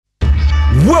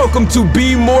Welcome to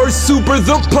Be More Super,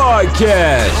 the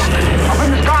podcast. Up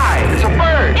in the sky, it's a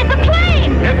bird. It's a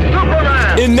plane. It's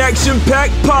Superman. An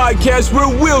action-packed podcast where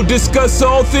we'll discuss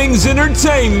all things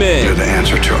entertainment. You're the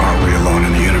answer to Are We Alone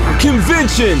in the Universe?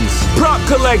 Conventions, prop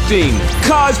collecting,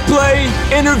 cosplay,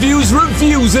 interviews,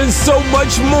 reviews, and so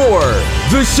much more.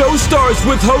 The show starts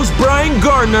with host Brian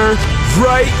Gardner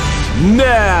right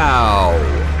now.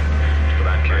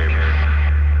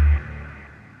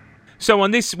 So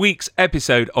on this week's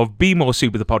episode of Be More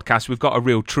Super, the podcast, we've got a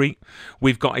real treat.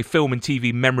 We've got a film and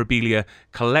TV memorabilia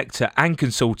collector and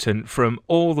consultant from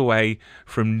all the way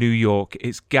from New York.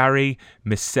 It's Gary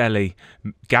Miceli.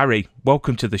 Gary,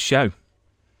 welcome to the show.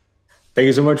 Thank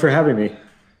you so much for having me.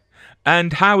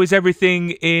 And how is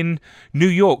everything in New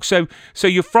York? So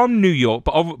you're from New York,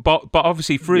 but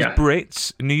obviously for us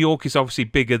Brits, New York is obviously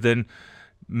bigger than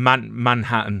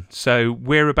Manhattan. So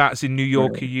whereabouts in New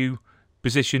York are you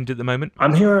positioned at the moment?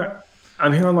 I'm here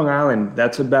on Long Island.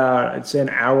 That's about, I'd say, an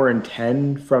hour and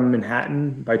 10 from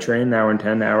Manhattan by train, an hour and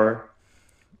 10 hour.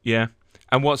 Yeah.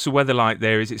 And what's the weather like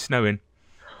there? Is it snowing?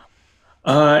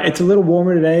 It's a little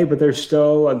warmer today, but there's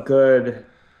still a good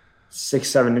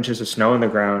 6-7 inches of snow on the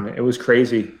ground. It was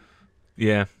crazy.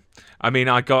 Yeah. I mean,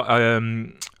 I got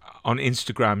on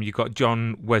Instagram, you got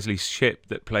John Wesley Shipp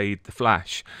that played The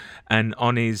Flash, and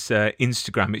on his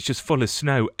Instagram, it's just full of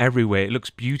snow everywhere. It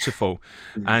looks beautiful,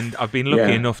 and I've been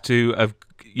lucky enough to have,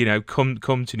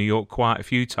 come to New York quite a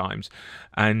few times,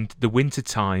 and the winter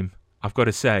time, I've got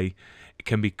to say, it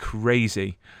can be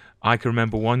crazy. I can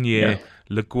remember one year,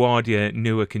 LaGuardia,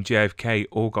 Newark, and JFK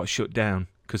all got shut down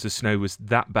because the snow was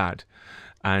that bad,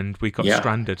 and we got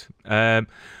stranded.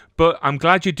 But I'm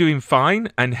glad you're doing fine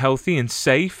and healthy and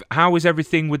safe. How is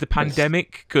everything with the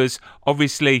pandemic? Because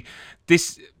obviously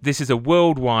this is a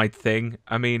worldwide thing.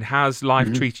 I mean, how's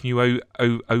life treating you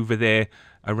over there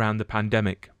around the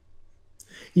pandemic?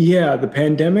 Yeah, the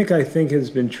pandemic, I think,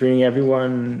 has been treating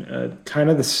everyone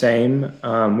kind of the same.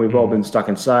 We've all been stuck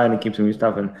inside and it keeps doing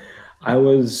stuff. And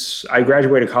I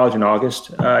graduated college in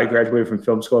August. I graduated from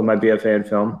film school with my BFA in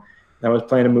film. And I was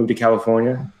planning to move to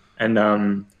California.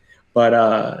 And But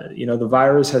the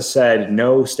virus has said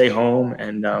no, stay home,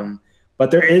 and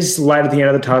but there is light at the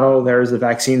end of the tunnel. There is the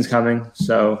vaccines coming,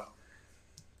 so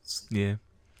yeah,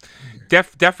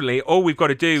 definitely. All we've got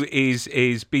to do is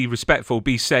be respectful,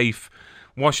 be safe,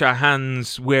 wash our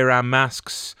hands, wear our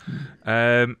masks,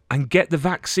 and get the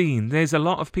vaccine. There's a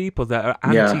lot of people that are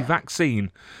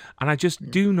anti-vaccine. And I just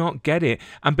do not get it.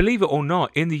 And believe it or not,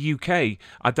 in the UK,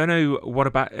 I don't know what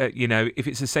about, if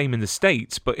it's the same in the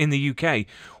States, but in the UK,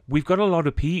 we've got a lot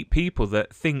of people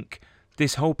that think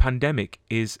this whole pandemic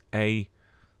is a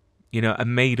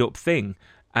made-up thing.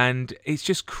 And it's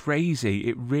just crazy.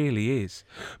 It really is.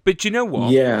 But you know what?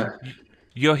 Yeah.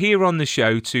 You're here on the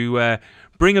show to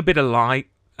bring a bit of light,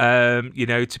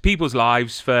 to people's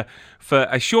lives for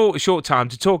a short time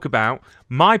to talk about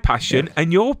my passion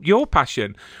and your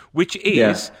passion, which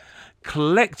is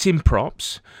collecting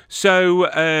props. So,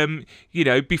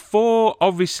 before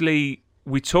obviously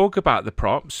we talk about the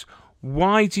props,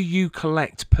 why do you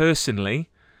collect personally,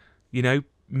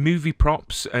 movie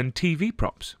props and TV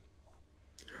props?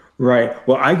 Right.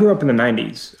 Well, I grew up in the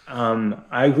 90s.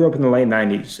 I grew up in the late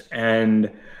 90s,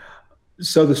 and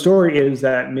so the story is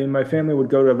that me and my family would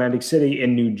go to Atlantic City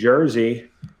in New Jersey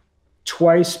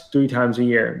 3 times a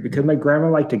year because my grandma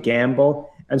liked to gamble.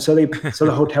 And so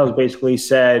the hotels basically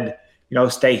said,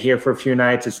 stay here for a few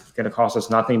nights. It's going to cost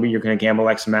us nothing, but you're going to gamble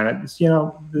X amount. It's,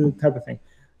 the type of thing.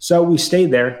 So we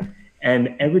stayed there.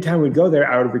 And every time we'd go there,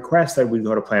 I would request that we'd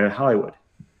go to Planet Hollywood.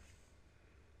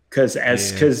 Because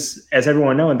as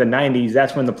everyone knows, in the 90s,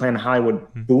 that's when the Planet Hollywood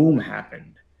boom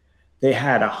happened. They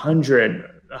had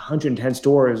 110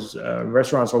 stores,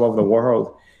 restaurants all over the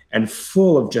world, and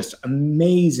full of just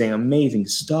amazing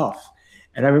stuff.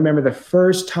 And I remember the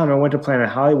first time I went to Planet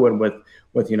Hollywood with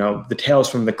the Tales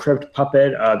from the Crypt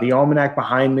puppet, the almanac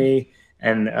behind me,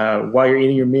 and while you're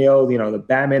eating your meal, the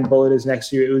Batman bullet is next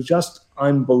to you. It was just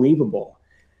unbelievable.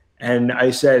 And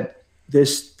I said,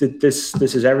 this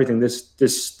is everything. This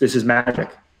is magic.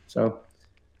 So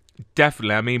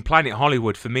definitely. I mean, Planet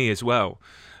Hollywood for me as well.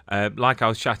 Like I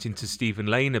was chatting to Stephen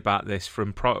Lane about this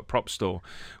from Prop Store,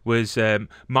 was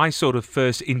my sort of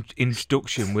first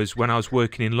introduction was when I was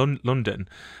working in London,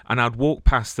 and I'd walk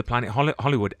past the Planet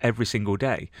Hollywood every single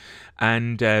day,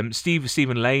 and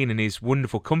Stephen Lane and his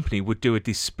wonderful company would do a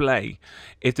display.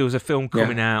 If there was a film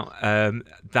coming out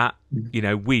that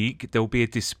week, there'll be a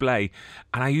display,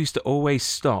 and I used to always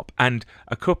stop. And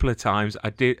a couple of times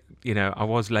I did I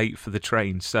was late for the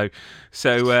train, so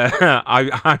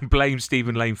I blame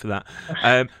Stephen Lane for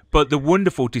that. But the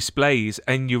wonderful displays,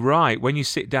 and you're right, when you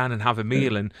sit down and have a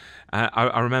meal, and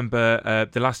I remember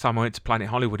the last time I went to Planet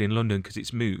Hollywood in London because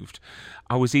it's moved,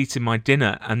 I was eating my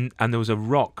dinner, and there was a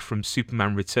rock from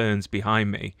Superman Returns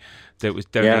behind me that was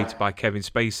donated by Kevin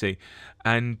Spacey.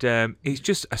 And it's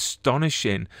just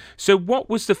astonishing. So what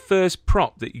was the first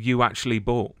prop that you actually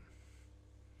bought?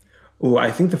 Oh,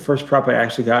 I think the first prop I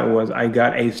actually got was I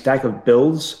got a stack of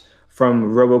bills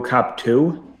from RoboCop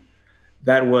 2.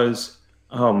 That was,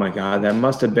 oh my God, that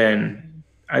must have been,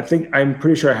 I'm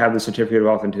pretty sure I have the certificate of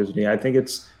authenticity. I think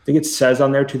it says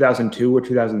on there 2002 or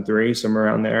 2003, somewhere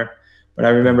around there. But I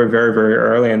remember very, very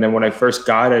early. And then when I first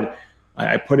got it,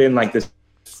 I put in like this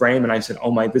frame and I said, oh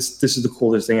my, this is the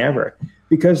coolest thing ever.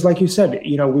 Because like you said,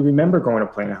 we remember going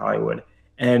to Planet Hollywood.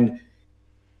 And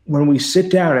when we sit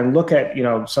down and look at,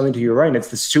 something to your right, and it's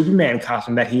the Superman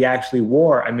costume that he actually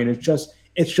wore. I mean, it's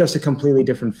just a completely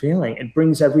different feeling. It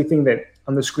brings everything that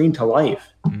on the screen to life.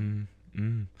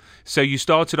 Mm-hmm. So you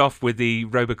started off with the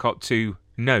RoboCop 2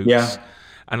 notes. Yeah.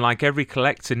 And like every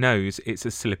collector knows, it's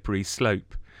a slippery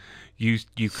slope.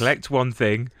 You collect one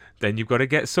thing, then you've got to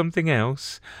get something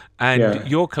else, and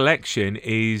your collection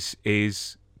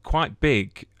is quite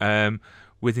big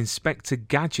with Inspector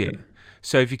Gadget.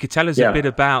 So if you could tell us a bit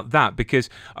about that,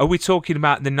 because are we talking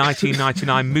about the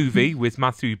 1999 movie with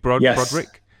Matthew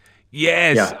Broderick?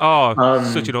 Yes. Yeah. Oh,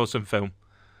 such an awesome film.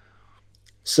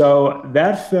 So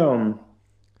that film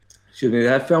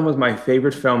was my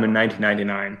favorite film in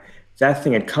 1999. That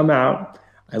thing had come out.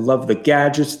 I love the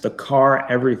gadgets, the car,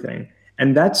 everything.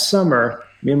 And that summer,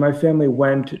 me and my family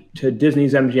went to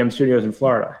Disney's MGM Studios in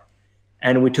Florida.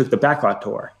 And we took the backlot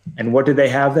tour. And what did they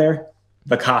have there?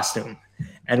 The costume.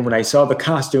 And when I saw the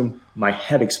costume, my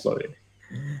head exploded.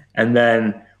 And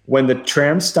then when the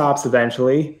tram stops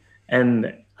eventually,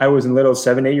 and I was a little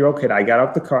 7-8-year-old kid, I got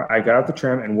out the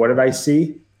tram, and what did I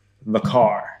see? The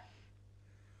car.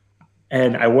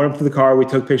 And I went up to the car. We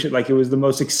took pictures. Like, it was the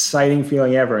most exciting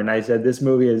feeling ever. And I said, "This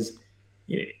movie is,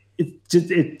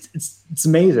 it's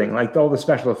amazing. Like all the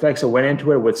special effects that went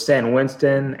into it with Stan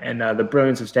Winston and the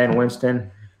brilliance of Stan Winston."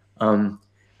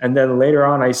 And then later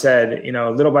on, I said,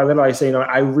 little by little, I say,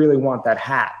 I really want that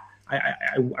hat.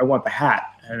 I want the hat,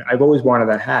 and I've always wanted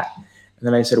that hat. And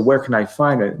then I said, "Where can I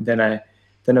find it?" Then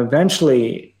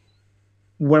eventually,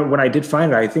 when I did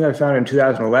find it, I think I found it in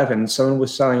 2011. Someone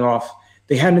was selling off.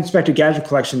 They had an Inspector Gadget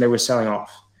collection they were selling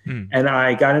off. And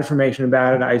I got information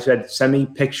about it. I said, send me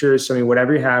pictures, send me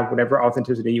whatever you have, whatever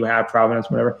authenticity you have, provenance,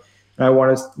 whatever. And I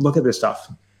want to look at this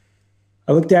stuff.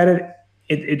 I looked at it.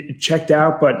 It checked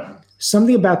out, but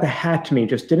something about the hat to me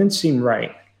just didn't seem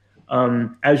right.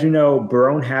 As you know,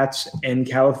 Barone Hats in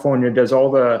California does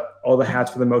all the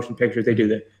hats for the motion pictures. They do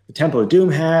the Temple of Doom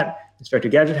hat, Inspector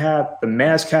Gadget hat, the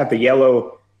mask hat, the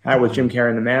yellow hat with Jim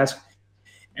Carrey in the mask.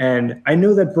 And I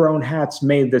knew that Barone Hats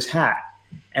made this hat.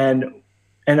 And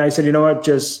I said, you know what,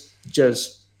 just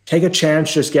take a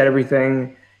chance, just get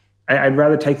everything. I'd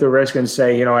rather take the risk and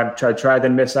say, I'd try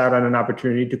than miss out on an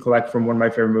opportunity to collect from one of my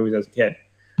favorite movies as a kid.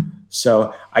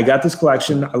 So I got this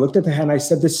collection. I looked at the hat and I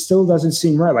said, this still doesn't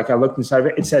seem right. Like, I looked inside of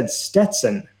it. It said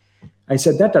Stetson. I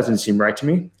said, that doesn't seem right to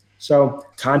me. So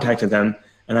contacted them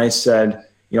and I said,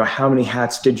 how many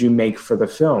hats did you make for the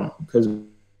film? Because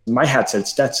my hat said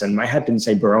Stetson. My hat didn't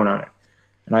say Barone on it.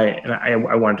 And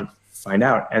I wanted to find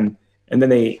out. And then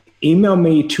they emailed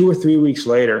me 2 or 3 weeks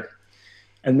later,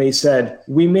 and they said,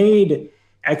 we made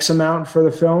X amount for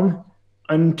the film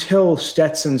until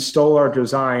Stetson stole our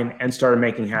design and started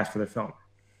making hats for the film.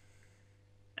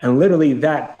 And literally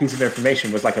that piece of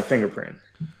information was like a fingerprint.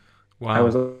 Wow. I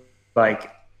was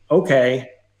like, okay,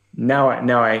 now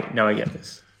I get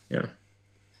this. Yeah.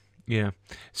 Yeah.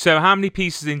 So how many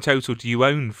pieces in total do you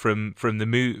own from the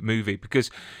movie? Because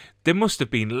there must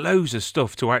have been loads of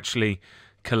stuff to actually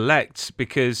collect,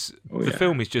 because the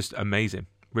film is just amazing.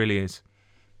 Really is.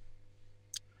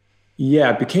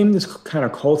 Yeah, it became this kind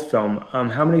of cult film.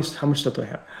 How much stuff do I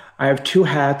have? I have 2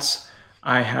 hats.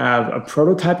 I have a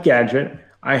prototype Gadget.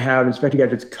 I have Inspector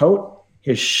Gadget's coat,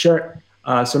 his shirt,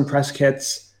 some press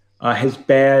kits, his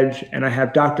badge, and I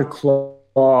have Dr.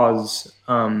 Claw's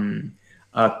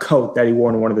coat that he wore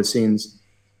in one of the scenes.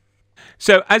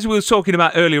 So as we were talking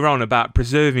about earlier on about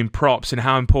preserving props and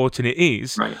how important it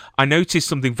is, right. I noticed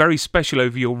something very special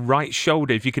over your right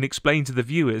shoulder. If you can explain to the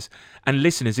viewers and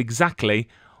listeners exactly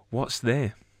what's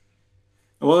there.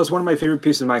 Well, it's one of my favorite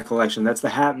pieces of my collection. That's the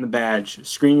hat and the badge.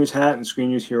 Screen Use hat and Screen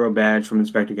Use Hero badge from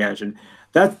Inspector Gadget.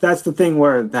 That's the thing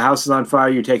where the house is on fire,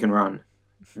 you take and run.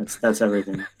 That's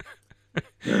everything.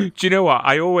 Yeah. Do you know what?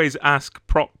 I always ask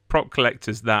prop prop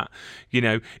collectors that,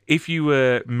 if you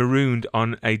were marooned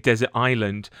on a desert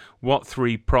island, what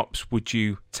 3 props would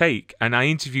you take? And I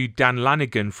interviewed Dan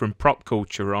Lanigan from Prop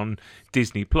Culture on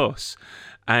Disney Plus,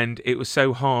 and it was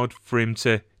so hard for him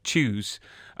to choose.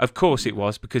 Of course it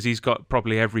was, because he's got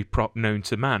probably every prop known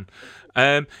to man.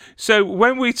 So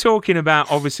when we're talking about,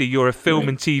 obviously, you're a film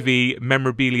and TV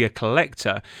memorabilia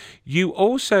collector, you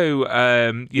also,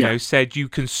 said you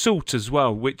consult as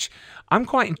well, which I'm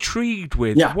quite intrigued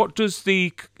with. Yeah. What does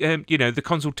the, the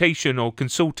consultation or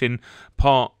consulting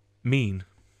part mean?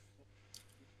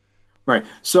 Right.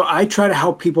 So I try to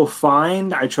help people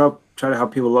find. I try to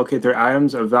help people locate their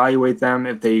items, evaluate them.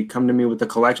 If they come to me with a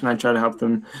collection, I try to help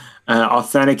them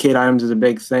authenticate items is a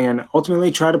big thing, and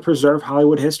ultimately try to preserve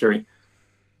Hollywood history.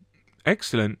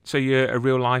 Excellent. So you're a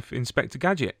real life Inspector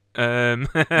Gadget, searching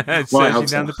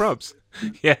down the props.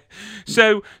 Yeah.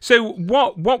 So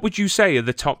what would you say are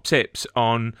the top tips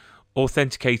on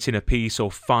authenticating a piece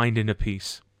or finding a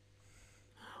piece?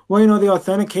 Well, the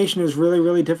authentication is really,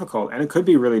 really difficult, and it could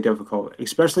be really difficult,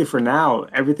 especially for now.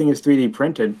 Everything is 3D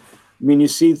printed. I mean, you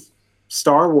see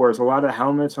Star Wars, a lot of the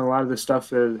helmets and a lot of the stuff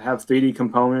that have 3D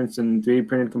components and 3D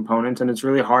printed components, and it's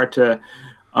really hard to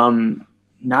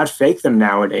not fake them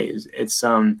nowadays. It's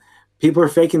people are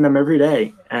faking them every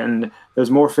day, and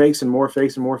there's more fakes and more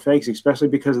fakes and more fakes, especially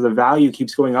because of the value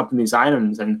keeps going up in these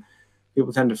items, and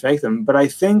people tend to fake them. But I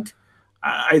think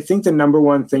the number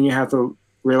one thing you have to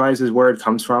realize is where it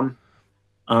comes from.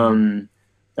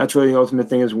 That's really the ultimate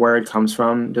thing, is where it comes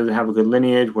from. Does it have a good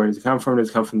lineage? Where does it come from? Does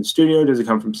it come from the studio? Does it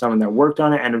come from someone that worked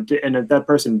on it? And if that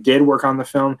person did work on the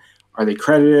film, are they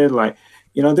credited?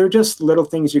 They're just little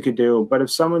things you could do. But if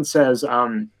someone says,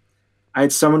 I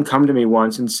had someone come to me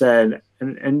once and said,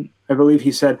 and I believe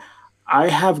he said, I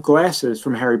have glasses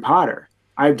from Harry Potter.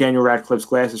 I have Daniel Radcliffe's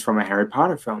glasses from a Harry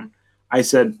Potter film. I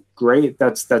said, great,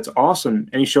 that's awesome.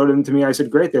 And he showed them to me. I said,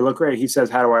 great, they look great. He says,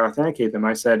 how do I authenticate them?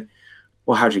 I said,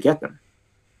 well, how'd you get them?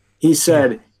 He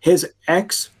said his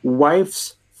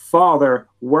ex-wife's father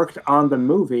worked on the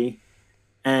movie,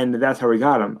 and that's how he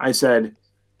got them. I said,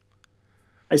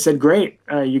 great.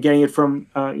 You're getting it from,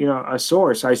 a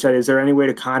source. I said, is there any way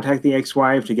to contact the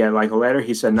ex-wife to get a letter?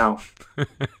 He said, no.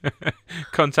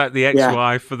 Contact the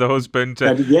ex-wife for the husband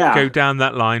to go down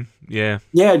that line. Yeah.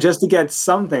 Yeah, just to get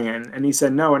something. And he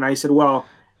said, no. And I said, well,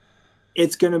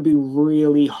 it's going to be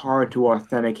really hard to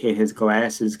authenticate his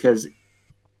glasses because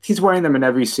he's wearing them in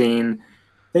every scene.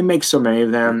 They make so many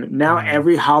of them. Now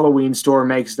every Halloween store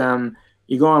makes them.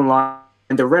 You go online,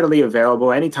 and they're readily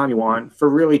available anytime you want for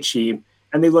really cheap.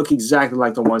 And they look exactly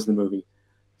like the ones in the movie.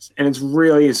 And it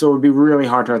would be really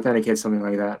hard to authenticate something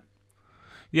like that.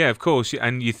 Yeah, of course.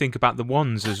 And you think about the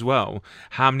wands as well.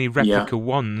 How many replica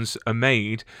wands are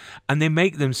made? And they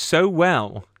make them so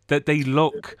well that they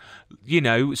look,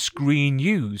 screen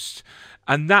used.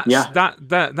 And that's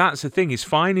the thing, is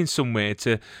finding somewhere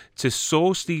to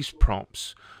source these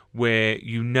props where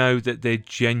that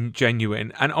they're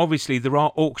genuine. And obviously there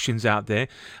are auctions out there.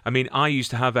 I mean, I used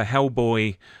to have a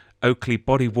Hellboy Oakley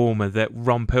body warmer that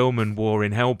Ron Perlman wore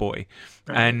in Hellboy,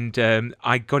 and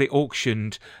I got it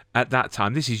auctioned at that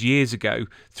time. This is years ago,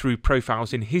 through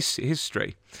Profiles in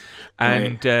History,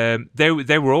 and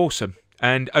they were awesome.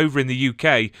 And over in the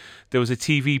UK, there was a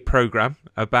TV program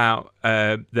about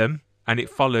them, and it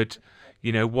followed,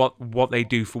 what they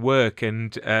do for work,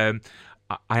 and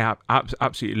I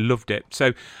absolutely loved it.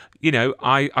 So,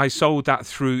 I sold that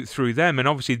through them, and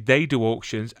obviously they do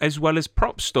auctions as well as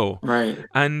Prop Store. Right.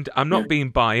 And I'm not being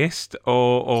biased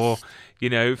or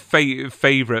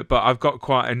favorite, but I've got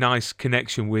quite a nice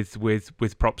connection with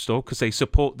Prop Store because they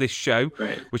support this show,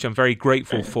 which I'm very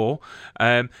grateful for.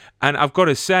 And I've got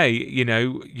to say,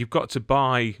 you've got to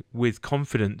buy with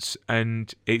confidence,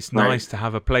 and it's nice to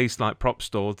have a place like Prop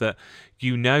Store that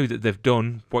that they've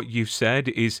done what you've said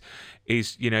is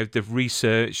they've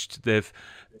researched, they've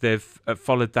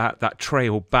followed that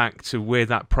trail back to where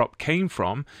that prop came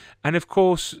from, and of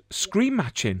course screen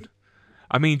matching.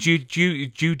 I mean, do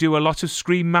you do a lot of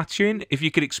screen matching? If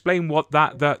you could explain what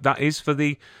that is for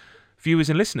the viewers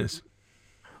and listeners.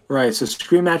 Right. So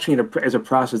screen matching is a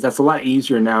process that's a lot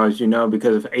easier now, as you know,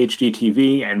 because of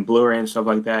HDTV and Blu-ray and stuff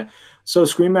like that. So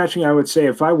screen matching, I would say,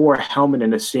 if I wore a helmet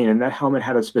in a scene and that helmet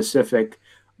had a specific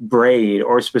braid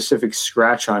or a specific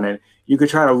scratch on it, you could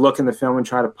try to look in the film and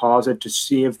try to pause it to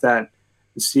see if that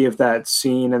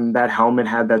scene and that helmet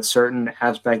had that certain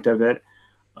aspect of it.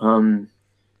 And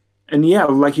yeah,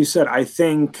 like you said, I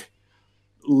think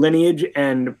lineage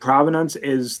and provenance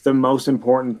is the most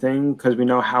important thing because we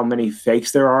know how many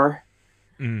fakes there are.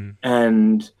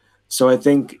 And so I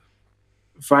think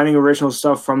finding original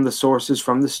stuff from the sources,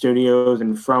 from the studios,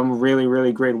 and from really,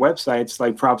 really great websites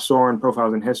like Prop Store and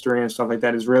Profiles in History and stuff like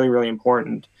that is really, really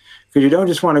important. Because you don't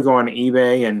just want to go on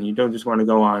eBay, and you don't just want to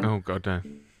go on Oh God, no.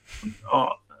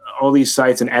 all these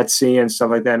sites and Etsy and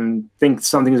stuff like that and think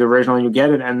something is original and you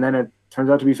get it, and then it turns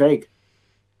out to be fake.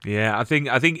 Yeah, I think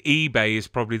eBay is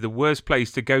probably the worst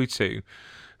place to go to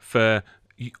for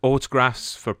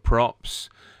autographs, for props,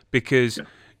 because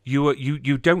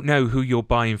you don't know who you're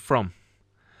buying from.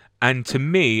 And to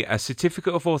me, a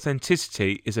certificate of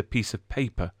authenticity is a piece of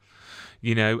paper.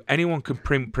 You know, anyone can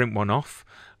print one off.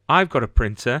 I've got a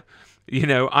printer. You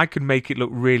know, I can make it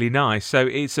look really nice. So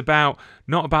it's not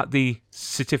about the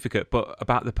certificate, but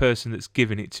about the person that's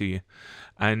giving it to you.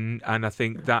 And I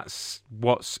think that's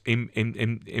what's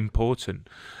important.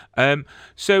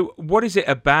 So what is it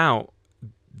about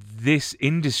this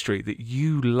industry that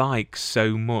you like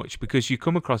so much? Because you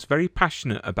come across very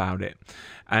passionate about it,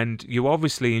 and you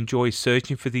obviously enjoy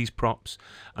searching for these props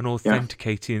and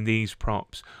authenticating these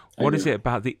props. What is it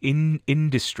about the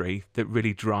industry that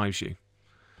really drives you?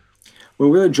 What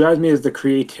really drives me is the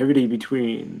creativity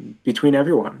between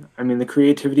everyone. I mean, the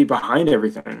creativity behind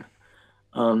everything.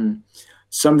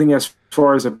 Something as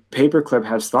far as a paperclip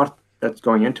has thought that's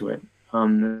going into it.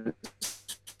 As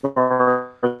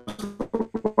far as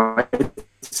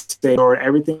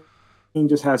everything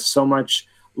just has so much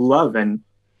love and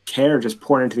care just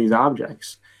poured into these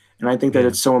objects. And I think that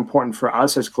it's so important for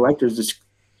us as collectors.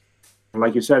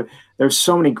 Like you said, there's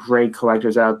so many great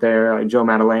collectors out there, like Joe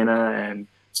Maddalena and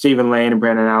Stephen Lane and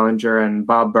Brandon Allinger and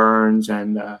Bob Burns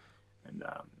and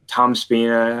Tom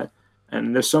Spina.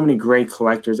 And there's so many great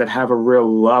collectors that have a real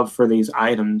love for these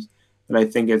items that I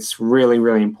think it's really,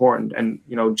 really important. And,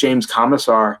 you know, James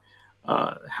Commissar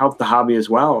helped the hobby as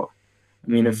well. I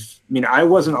mean, I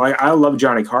love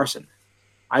Johnny Carson.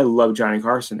 I love Johnny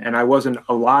Carson, and I wasn't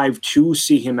alive to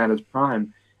see him at his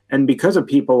prime. And because of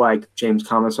people like James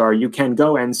Commissar, you can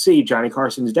go and see Johnny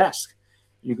Carson's desk.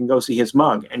 You can go see his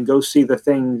mug and go see the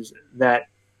things that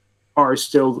are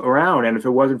still around. And if it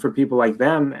wasn't for people like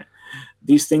them,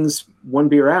 these things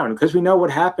wouldn't be around, because we know what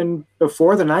happened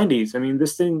before the 90s. I mean,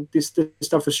 this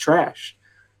stuff was trash.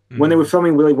 When they were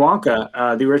filming Willy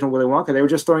Wonka, the original Willy Wonka, they were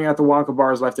just throwing out the Wonka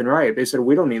bars left and right. They said,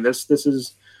 we don't need this.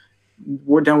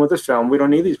 We're done with this film. We don't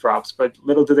need these props. But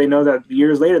little do they know that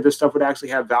years later, this stuff would actually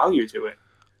have value to it.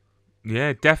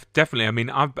 Yeah, definitely. I mean,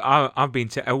 I've been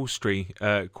to Elstree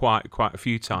quite a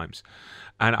few times,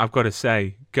 and I've got to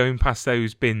say, going past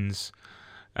those bins,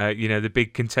 the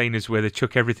big containers where they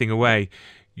chuck everything away,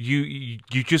 you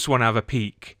just want to have a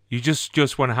peek. You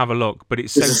just want to have a look, but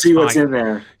it's just so to see what's in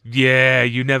there. Yeah,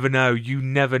 you never know.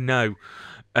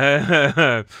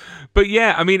 But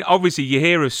yeah, I mean, obviously you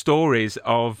hear of stories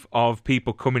of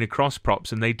people coming across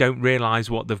props and they don't realise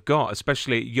what they've got,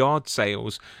 especially at yard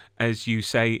sales, as you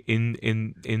say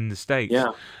in the States.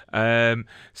 Yeah.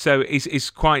 So it's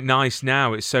quite nice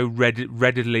now. It's so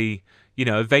readily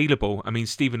available. I mean,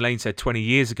 Stephen Lane said 20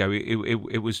 years ago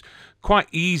it was quite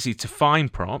easy to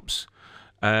find props,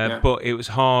 but it was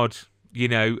hard,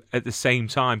 at the same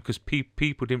time, because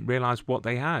people didn't realise what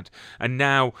they had. And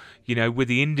now, with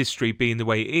the industry being the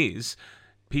way it is,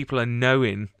 people are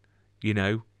knowing,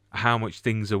 how much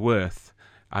things are worth.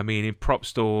 I mean, in prop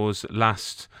stores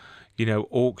last,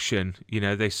 auction,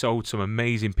 they sold some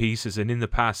amazing pieces, and in the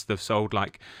past they've sold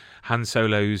like Han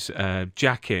Solo's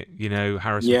jacket,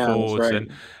 Harrison Ford's, right.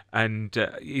 and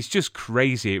it's just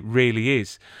crazy. It really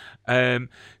is.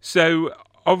 So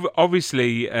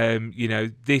obviously,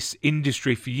 this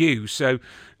industry for you. So,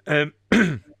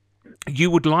 you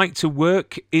would like to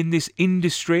work in this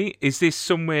industry? Is this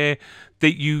somewhere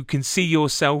that you can see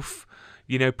yourself,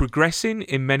 progressing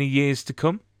in many years to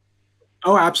come?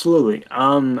 Oh, absolutely.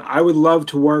 I would love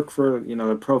to work for,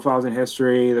 the Profiles in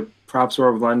History, the Prop Store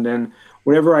of London,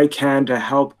 whatever I can to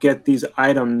help get these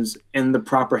items in the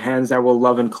proper hands that will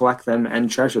love and collect them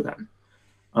and treasure them.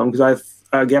 Because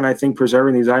I think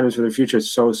preserving these items for the future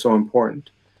is so, so important.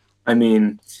 I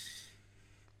mean,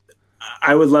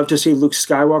 I would love to see Luke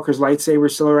Skywalker's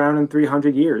lightsaber still around in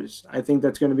 300 years. I think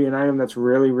that's going to be an item that's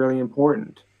really, really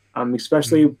important.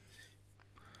 Especially,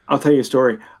 I'll tell you a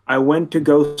story. I went to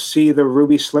go see the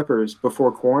ruby slippers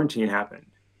before quarantine happened.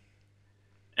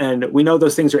 And we know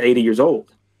those things are 80 years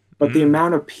old. But the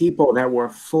amount of people that were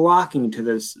flocking to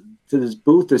this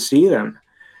booth to see them,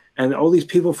 and all these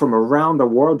people from around the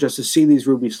world just to see these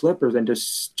ruby slippers and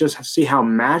just see how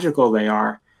magical they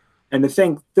are. And to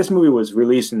think this movie was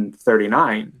released in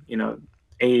 39,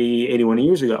 80, 81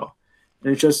 years ago.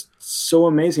 And it's just so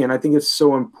amazing. And I think it's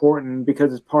so important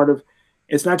because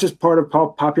it's not just part of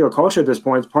popular culture at this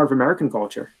point, it's part of American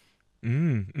culture.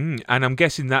 And I'm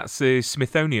guessing that's the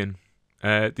Smithsonian.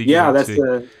 That you Yeah, went that's to.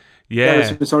 the Yeah.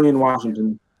 Smithsonian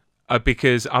Washington.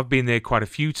 Because I've been there quite a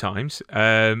few times,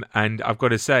 and I've got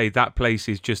to say that place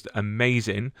is just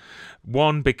amazing.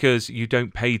 One, because you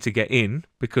don't pay to get in,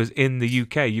 because in the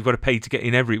UK you've got to pay to get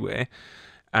in everywhere.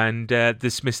 And the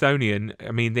Smithsonian,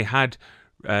 I mean, they had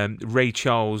Ray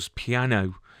Charles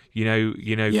piano,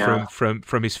 Yeah.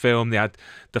 from his film. They had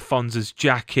the Fonz's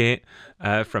jacket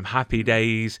from Happy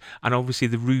Days, and obviously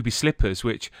the ruby slippers,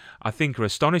 which I think are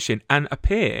astonishing and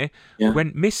appear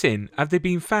went missing. Have they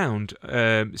been found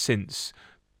since?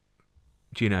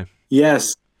 Do you know?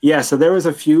 Yes. Yeah. So there was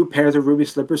a few pairs of ruby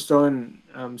slippers still in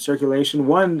circulation.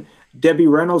 One Debbie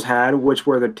Reynolds had, which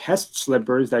were the test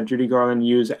slippers that Judy Garland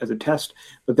used as a test,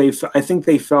 but I think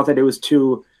they felt that it was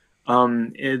too.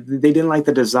 They didn't like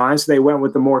the design, so they went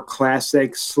with the more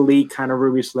classic, sleek kind of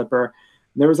ruby slipper.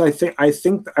 There was, I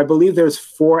believe there's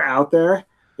 4 out there.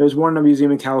 There's one in a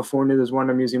museum in California. There's one in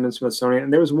a museum in Smithsonian,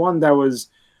 and there was one that was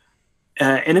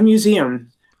in a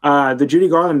museum, the Judy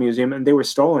Garland Museum, and they were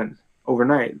stolen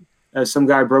overnight. Some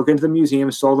guy broke into the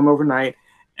museum, stole them overnight,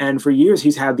 and for years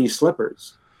he's had these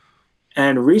slippers.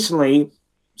 And recently,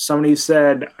 somebody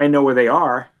said, "I know where they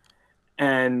are,"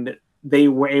 and they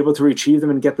were able to retrieve them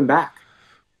and get them back.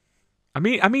 I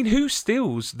mean, who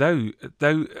steals though?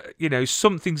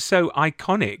 Something so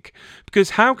iconic?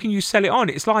 Because how can you sell it on?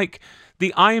 It's like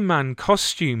the Iron Man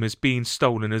costume has been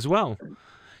stolen as well.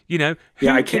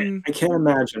 I can't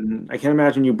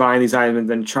imagine you buying these items and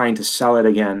then trying to sell it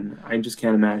again. I just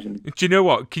can't imagine. Do you know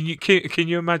what? Can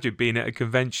you imagine being at a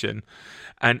convention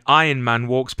and Iron Man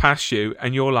walks past you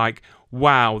and you're like,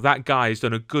 "Wow, that guy's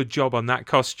done a good job on that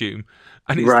costume,"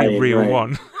 and it's the real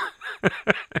one.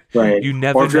 Right. You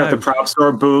never know. Or if you're know. at the prop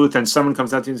store booth and someone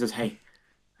comes up to you and says, "Hey,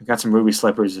 I got some ruby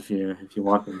slippers if you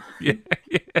want them." Yeah.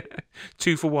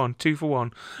 2 for 1.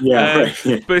 Yeah.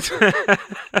 Right. But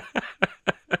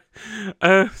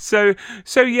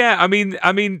so yeah. I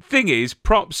mean, thing is,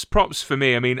 props for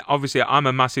me. I mean, obviously, I'm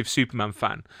a massive Superman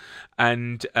fan,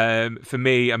 and for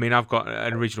me, I mean, I've got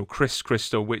an original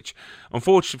crystal, which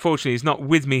unfortunately is not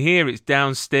with me here. It's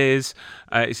downstairs.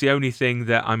 It's the only thing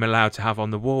that I'm allowed to have on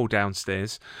the wall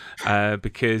downstairs,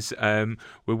 because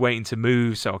we're waiting to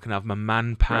move, so I can have my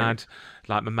man pad. Right.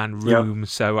 Like my man room,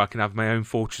 so I can have my own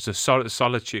fortress of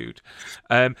solitude.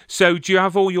 So do you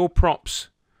have all your props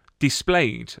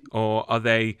displayed, or are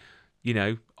they,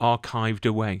 archived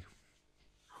away?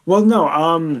 Well,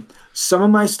 no. Some of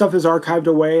my stuff is archived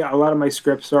away. A lot of my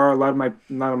scripts are. A lot of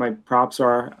my props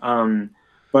are.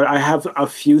 But I have a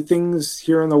few things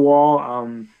here on the wall.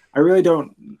 I really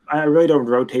don't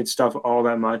rotate stuff all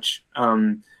that much.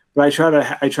 But I try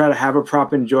to have a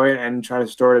prop, enjoy it, and try to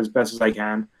store it as best as I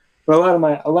can. But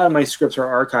a lot of my scripts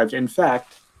are archived. In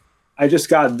fact, I just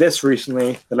got this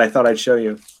recently that I thought I'd show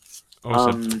you.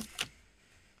 Awesome.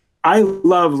 I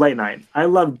love late night. I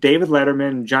love David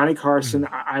Letterman, Johnny Carson.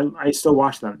 I still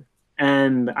watch them.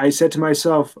 And I said to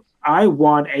myself, I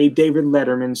want a David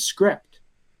Letterman script.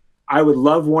 I would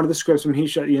love one of the scripts when he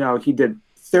did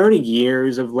 30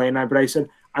 years of late night, but I said,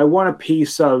 I want a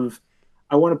piece of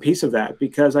that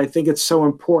because I think it's so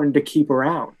important to keep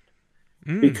around.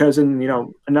 Because in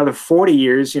another 40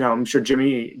 years, I'm sure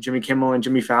Jimmy Kimmel and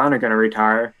Jimmy Fallon are going to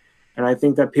retire, and I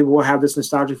think that people will have this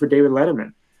nostalgia for David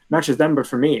Letterman, not just them, but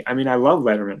for me. I mean, I love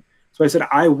Letterman, so I said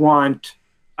I want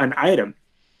an item,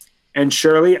 and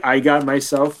surely I got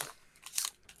myself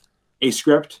a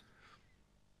script.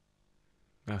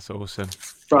 That's awesome.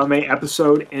 From an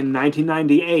episode in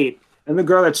 1998, and the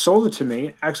girl that sold it to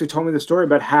me actually told me the story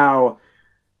about how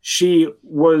she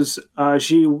was going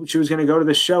to go to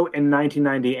the show in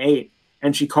 1998,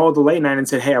 and she called the late night and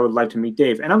said, "Hey, I would like to meet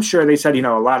Dave." And I'm sure they said,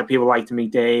 a lot of people like to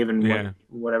meet Dave and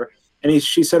whatever. And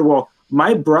she said, "Well,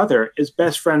 my brother is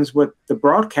best friends with the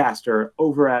broadcaster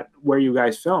over at where you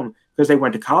guys film because they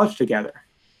went to college together."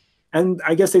 And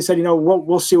I guess they said,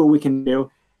 we'll see what we can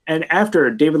do. And after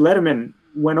David Letterman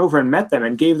went over and met them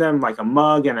and gave them like a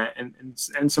mug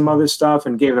and some other stuff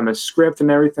and gave them a script and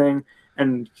everything.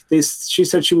 And she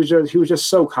said he was just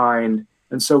so kind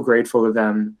and so grateful to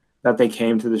them that they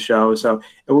came to the show. So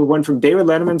it went from David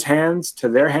Letterman's hands to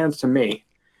their hands to me.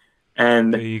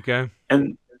 And there you go.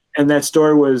 And that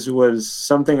story was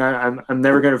something I'm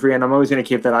never going to forget. And I'm always going to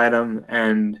keep that item.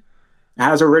 And it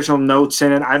has original notes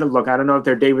in it. I don't know if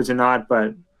they're David's or not,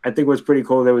 but I think it was pretty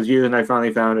cool that it was used and I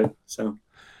finally found it. So,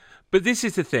 but this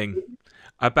is the thing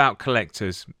about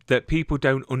collectors that people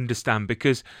don't understand,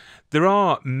 because there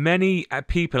are many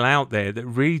people out there that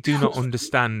really do not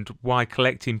understand why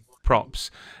collecting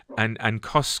props and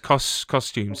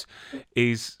costumes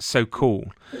is so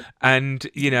cool. And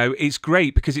it's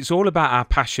great because it's all about our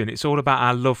passion, it's all about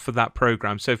our love for that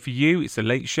program. So for you it's The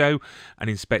Late Show and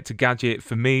Inspector Gadget.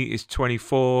 For me it's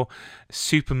 24,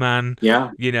 Superman.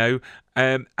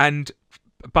 And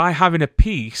by having a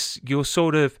piece you're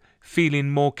sort of feeling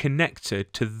more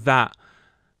connected to that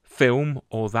film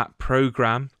or that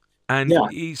program. And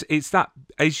it's that,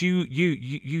 as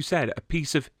you said, a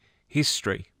piece of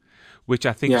history, which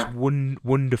I think is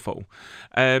wonderful.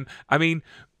 I mean,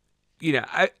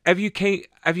 have you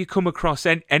come across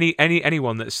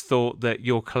anyone that's thought that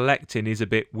your collecting is a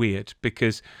bit weird?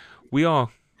 Because we are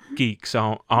geeks,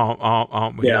 aren't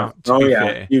we? Yeah.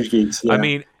 Fair. Huge geeks. Yeah. I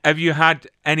mean, have you had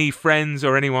any friends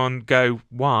or anyone go,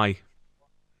 why?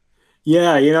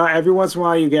 Yeah, every once in a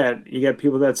while you get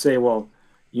people that say, well,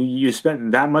 you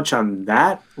spent that much on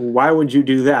that? Why would you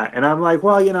do that? And I'm like,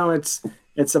 well,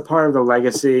 it's a part of the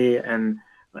legacy, and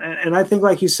I think,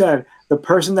 like you said, the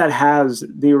person that has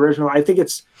the original, I think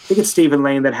it's Stephen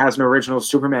Lane that has an original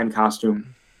Superman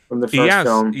costume from the first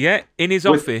film. Yeah, in his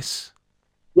office.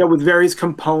 Yeah, with various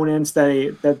components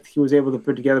that he was able to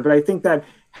put together. But I think that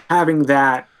having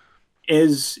that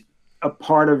is a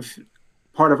part of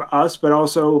us, but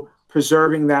also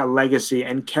preserving that legacy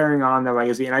and carrying on that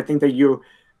legacy. And I think that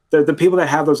the people that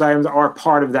have those items are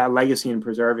part of that legacy and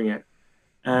preserving it.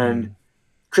 And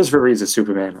Christopher Reeve's a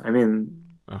Superman. I mean,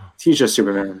 he's just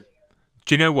Superman.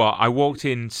 Do you know what? I walked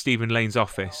in Stephen Lane's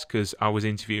office because I was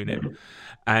interviewing him,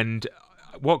 and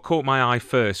what caught my eye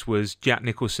first was Jack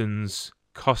Nicholson's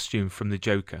costume from the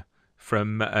Joker,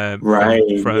 from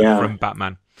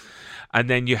Batman. And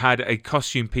then you had a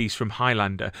costume piece from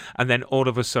Highlander, and then all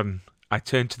of a sudden I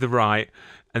turned to the right,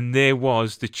 and there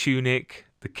was the tunic,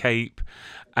 the cape,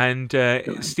 and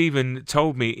Stephen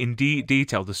told me in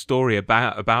detail the story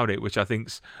about it, which I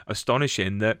think's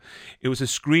astonishing. That it was a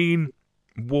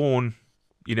screen-worn,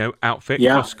 outfit,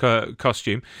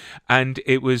 costume, and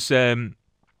it was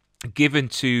given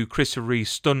to Christopher Reeve's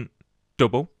stunt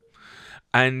double,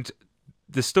 and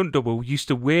the stunt double used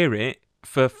to wear it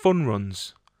for fun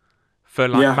runs, for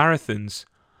marathons.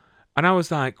 And I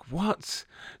was like, what?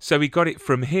 So he got it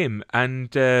from him,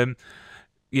 and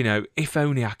if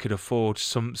only I could afford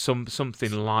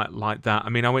something like that. I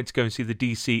mean, I went to go and see the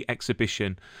DC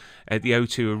exhibition at the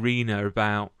O2 Arena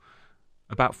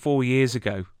about 4 years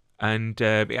ago, and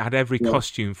it had every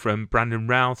costume from Brandon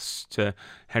Routh's to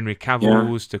Henry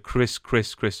Cavill's to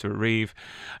Christopher Reeve,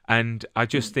 and I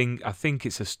think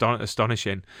it's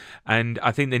astonishing, and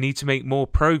I think they need to make more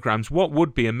programs. What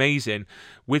would be amazing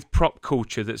with prop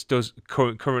culture that's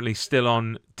currently still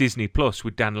on Disney Plus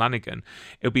with Dan Lanigan,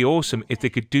 it would be awesome if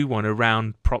they could do one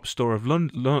around Prop Store of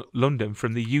London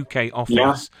from the UK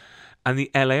office. And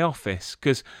the LA office,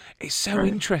 because it's so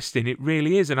interesting. It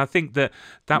really is, and I think that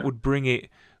would bring it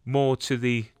more to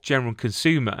the general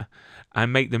consumer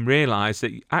and make them realise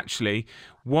that actually,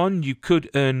 one, you could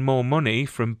earn more money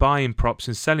from buying props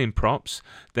and selling props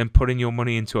than putting your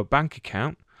money into a bank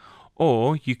account,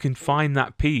 or you can find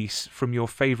that piece from your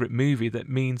favourite movie that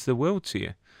means the world to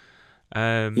you,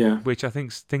 which I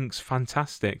think's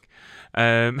fantastic.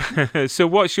 So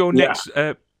what's your next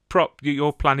prop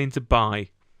you're planning to buy?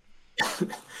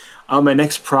 My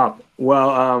next prop.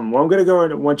 Well, I'm going to go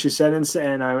into what you said,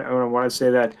 and I want to say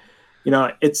that,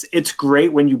 it's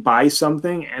great when you buy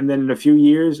something and then in a few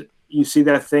years you see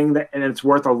that thing and it's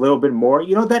worth a little bit more.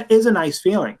 That is a nice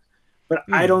feeling. But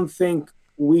I don't think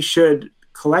we should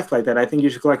collect like that. I think you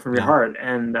should collect from your heart,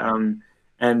 and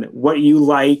what you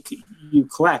like, you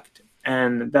collect.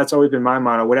 And that's always been my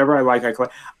motto. Whatever I like, I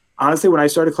collect. Honestly, when I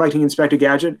started collecting Inspector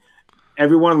Gadget,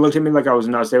 everyone looked at me like I was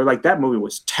nuts. They were like, that movie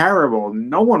was terrible.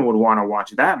 No one would want to watch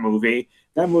that movie.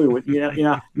 That movie would,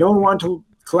 no one wanted to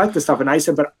collect the stuff. And I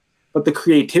said, but the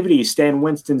creativity, Stan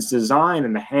Winston's design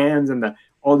and the hands and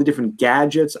all the different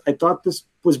gadgets, I thought this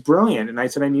was brilliant. And I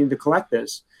said, I needed to collect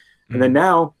this. And then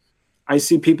now I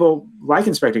see people like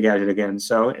Inspector Gadget again.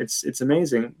 So it's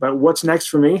amazing. But what's next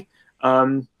for me?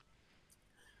 I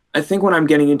think what I'm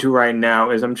getting into right now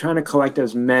is I'm trying to collect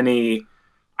as many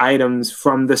items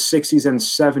from the 60s and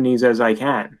 70s as I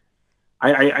can.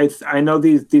 I know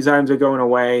these items are going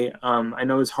away. I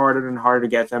know it's harder and harder to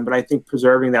get them, but I think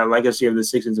preserving that legacy of the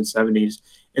 60s and 70s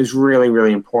is really,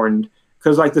 really important.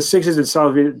 Because like the 60s and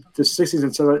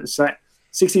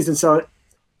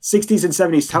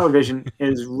 70s television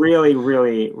is really,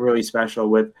 really, really special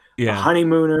with the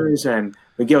Honeymooners and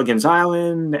the Gilligan's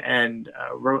Island and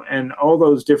all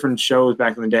those different shows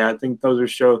back in the day. I think those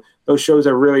shows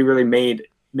that really, really made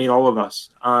all of us.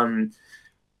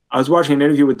 I was watching an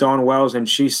interview with Dawn Wells, and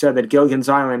she said that Gilligan's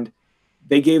Island,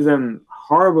 they gave them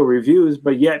horrible reviews,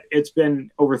 but yet it's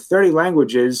been over 30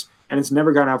 languages and it's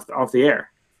never gone off the air.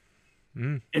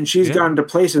 And she's gone to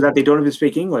places that they don't even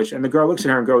speak English. And the girl looks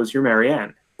at her and goes, "You're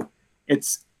Marianne."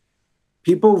 It's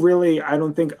people really, I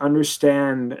don't think,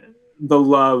 understand the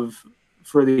love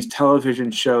for these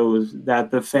television shows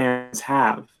that the fans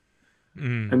have.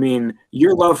 I mean,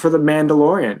 your love for The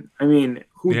Mandalorian. I mean,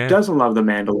 who doesn't love The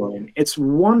Mandalorian? It's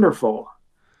wonderful.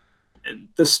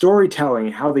 The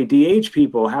storytelling, how they de-age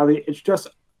people, it's just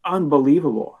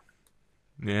unbelievable.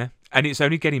 Yeah. And it's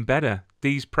only getting better.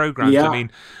 These programs, I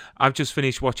mean, I've just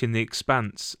finished watching The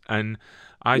Expanse, and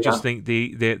I just think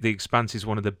the Expanse is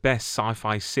one of the best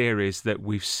sci-fi series that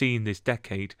we've seen this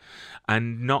decade.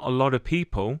 And not a lot of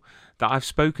people that I've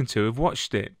spoken to have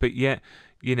watched it, but yet,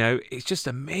 you know, it's just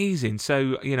amazing.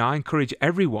 So, you know, I encourage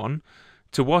everyone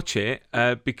to watch it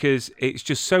because it's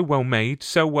just so well made,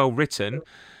 so well written,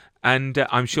 and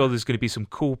I'm sure there's going to be some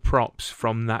cool props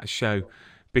from that show.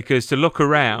 Because to look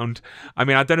around, I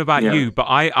mean, I don't know about you, but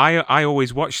I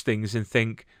always watch things and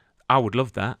think, I would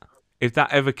love that. If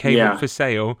that ever came up for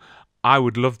sale, I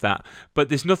would love that. But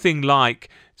there's nothing like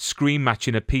screen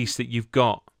matching a piece that you've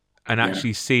got and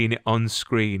actually seeing it on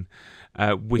screen,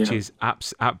 which is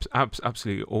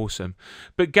absolutely awesome.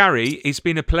 But Gary, it's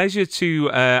been a pleasure to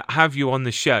have you on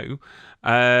the show.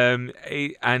 And,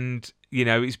 you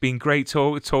know, it's been great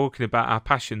talking about our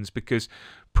passions, because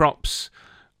props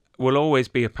will always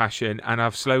be a passion, and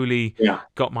I've slowly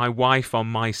got my wife on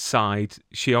my side.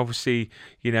 She obviously,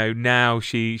 you know, now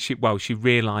she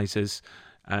realizes,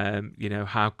 you know,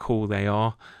 how cool they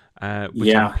are,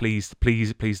 which I'm pleased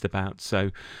about.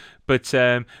 So, but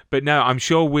no, I'm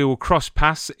sure we will cross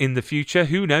paths in the future.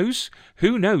 Who knows?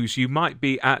 You might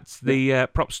be at the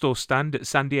Prop Store stand at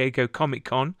San Diego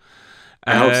Comic-Con.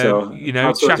 I hope so. You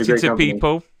know, chatting to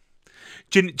people.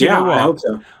 Do you know what? I hope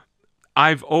so.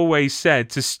 I've always said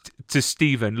to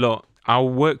Stephen, look, I'll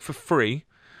work for free.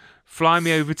 Fly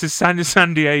me over to San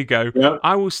Diego. Yep.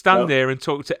 I will stand there and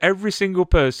talk to every single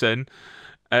person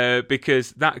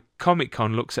because that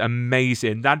Comic-Con looks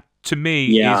amazing. That, to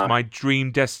me, is my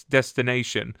dream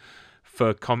destination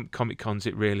for Comic-Cons.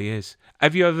 It really is.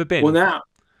 Have you ever been? Well, now,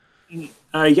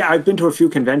 I've been to a few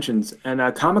conventions,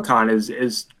 and Comic-Con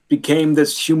is became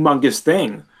this humongous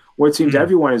thing where it seems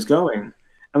everyone is going.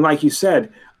 And like you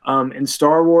said, in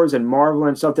Star Wars and Marvel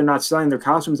and stuff, they're not selling their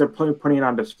costumes, they're putting it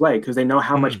on display because they know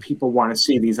how much people want to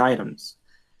see these items.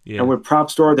 And with Prop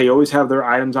Store, they always have their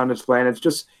items on display, and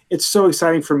it's so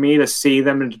exciting for me to see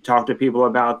them and to talk to people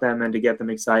about them and to get them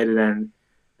excited.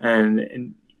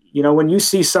 And you know, when you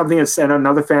see something and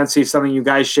another fan sees something, you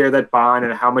guys share that bond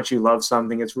and how much you love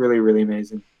something. It's really, really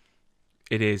amazing.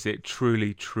 It is. It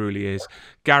truly, truly is.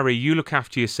 Gary, you look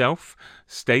after yourself.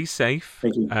 Stay safe.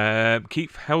 Thank you.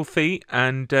 Keep healthy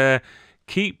and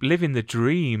keep living the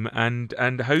dream. And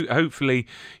hopefully,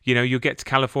 you know, you'll get to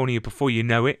California before you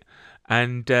know it.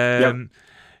 And to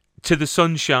the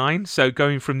sunshine. So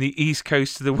going from the East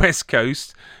Coast to the West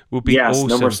Coast will be awesome.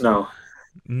 No more snow.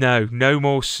 No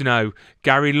more snow.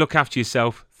 Gary, look after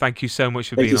yourself. Thank you so much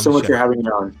for being on the show. Thank you so much for having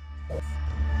me on.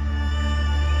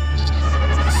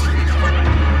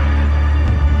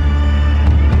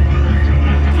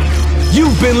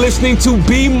 You've been listening to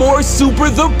Be More Super,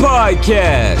 the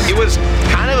podcast. It was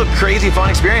kind of a crazy, fun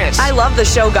experience. I love the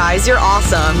show, guys. You're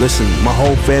awesome. Listen, my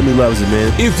whole family loves it,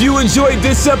 man. If you enjoyed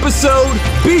this episode,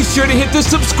 be sure to hit the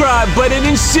subscribe button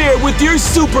and share with your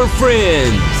super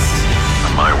friends.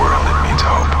 In my world, it means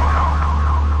hope.